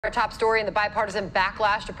Our top story in the bipartisan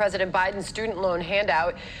backlash to President Biden's student loan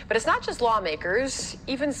handout. But it's not just lawmakers.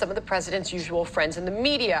 Even some of the president's usual friends in the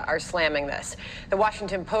media are slamming this. The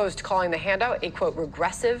Washington Post calling the handout a, quote,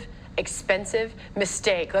 regressive, expensive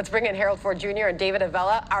mistake. Let's bring in Harold Ford Jr. and David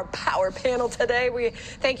Avella, our power panel today. We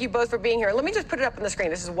thank you both for being here. Let me just put it up on the screen.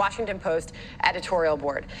 This is Washington Post editorial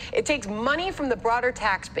board. It takes money from the broader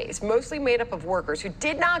tax base, mostly made up of workers who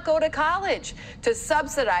did not go to college, to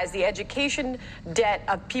subsidize the education debt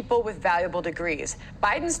of people with valuable degrees.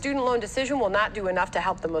 Biden's student loan decision will not do enough to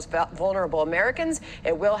help the most vulnerable Americans.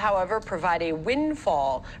 It will, however, provide a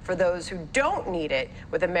windfall for those who don't need it,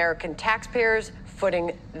 with American taxpayers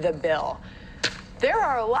footing the bill. There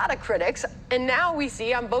are a lot of critics, and now we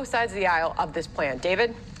see on both sides of the aisle of this plan.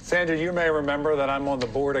 David? Sandra, you may remember that I'm on the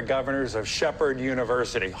board of governors of Shepherd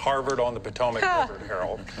University, Harvard on the Potomac River,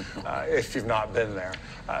 Harold, if you've not been there.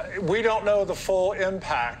 We don't know the full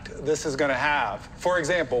impact this is going to have. For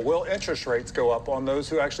example, will interest rates go up on those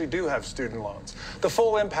who actually do have student loans? The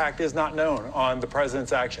full impact is not known on the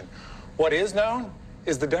president's action. What is known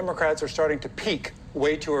is the Democrats are starting to peak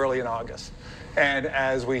way too early in August. And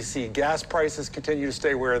as we see gas prices continue to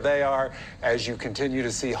stay where they are, as you continue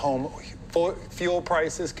to see home fuel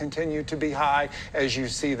prices continue to be high, as you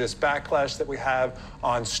see this backlash that we have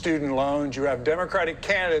on student loans, you have Democratic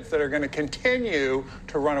candidates that are going to continue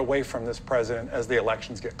to run away from this president as the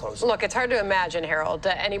elections get closer. Look, it's hard to imagine, Harold,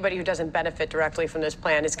 that anybody who doesn't benefit directly from this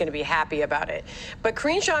plan is going to be happy about it. But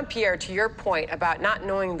Karine Jean-Pierre, to your point about not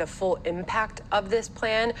knowing the full impact of this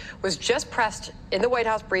plan, was just pressed in the White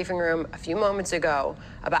House briefing room a few moments ago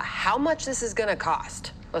about how much this is going to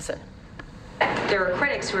cost. Listen. There are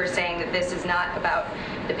critics who are saying that this is not about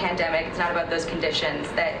the pandemic, it's not about those conditions,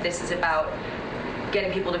 that this is about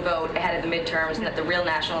getting people to vote ahead of the midterms, and that the real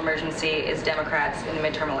national emergency is Democrats in the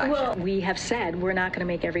midterm election. Well, we have said we're not going to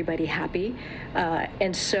make everybody happy.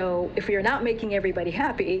 And so if we are not making everybody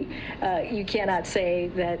happy, you cannot say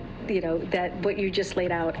that, that what you just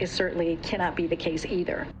laid out is certainly cannot be the case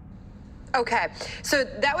either. Okay, so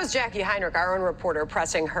that was Jackie Heinrich, our own reporter,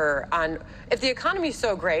 pressing her on if the economy is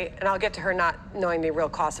so great, and I'll get to her not knowing the real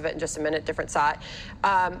cost of it in just a minute, different side.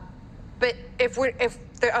 But if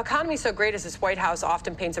the economy is so great as this White House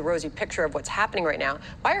often paints a rosy picture of what's happening right now,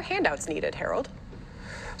 why are handouts needed, Harold?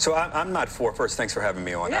 So I'm not for, first, thanks for having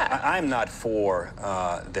me on. Yeah. I'm not for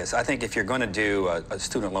this. I think if you're going to do a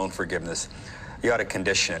student loan forgiveness, you ought to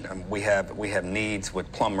condition it. We have needs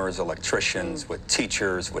with plumbers, electricians, with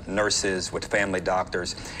teachers, with nurses, with family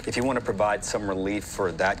doctors. If you want to provide some relief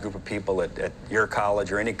for that group of people at your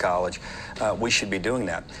college or any college, we should be doing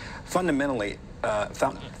that. Fundamentally,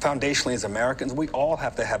 foundationally as Americans, we all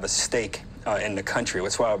have to have a stake in the country.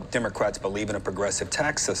 That's why Democrats believe in a progressive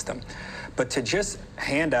tax system. But to just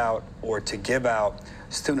hand out or to give out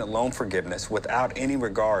student loan forgiveness without any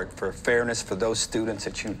regard for fairness for those students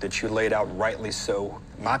that you laid out rightly so.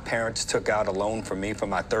 My parents took out a loan for me for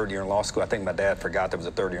my third year in law school. I think my dad forgot there was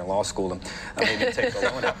a third year in law school and I made me take the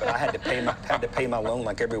loan out, but I had to pay my loan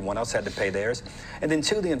like everyone else had to pay theirs. And then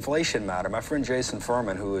to the inflation matter, my friend Jason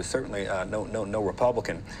Furman, who is certainly no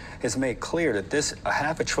Republican, has made clear that this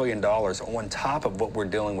 $500 billion on top of what we're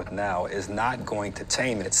dealing with now is not going to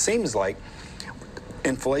tame. And it seems like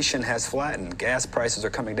inflation has flattened. Gas prices are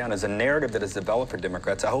coming down. There's a narrative that has developed for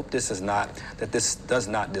Democrats. I hope this does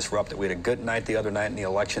not disrupt it. We had a good night the other night in the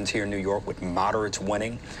elections here in New York with moderates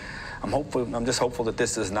winning. I'm just hopeful that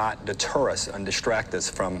this does not deter us and distract us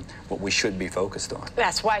from what we should be focused on.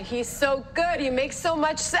 That's why he's so good. He makes so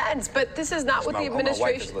much sense. But this is not what the administration.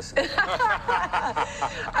 My wife is listening.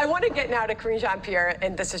 I want to get now to Karine Jean-Pierre,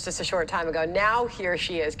 and this is just a short time ago. Now here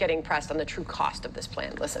she is getting pressed on the true cost of this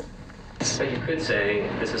plan. Listen. So you could say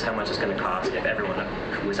this is how much it's going to cost if everyone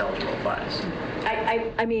who is eligible applies.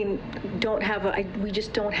 I mean, we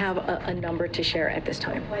just don't have a number to share at this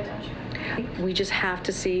time. Why don't you? We just have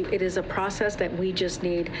to see. It is a process that we just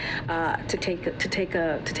need to take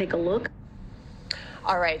a look.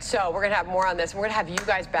 All right, so we're going to have more on this. We're going to have you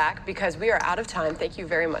guys back because we are out of time. Thank you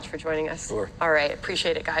very much for joining us. Sure. All right,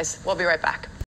 appreciate it, guys. We'll be right back.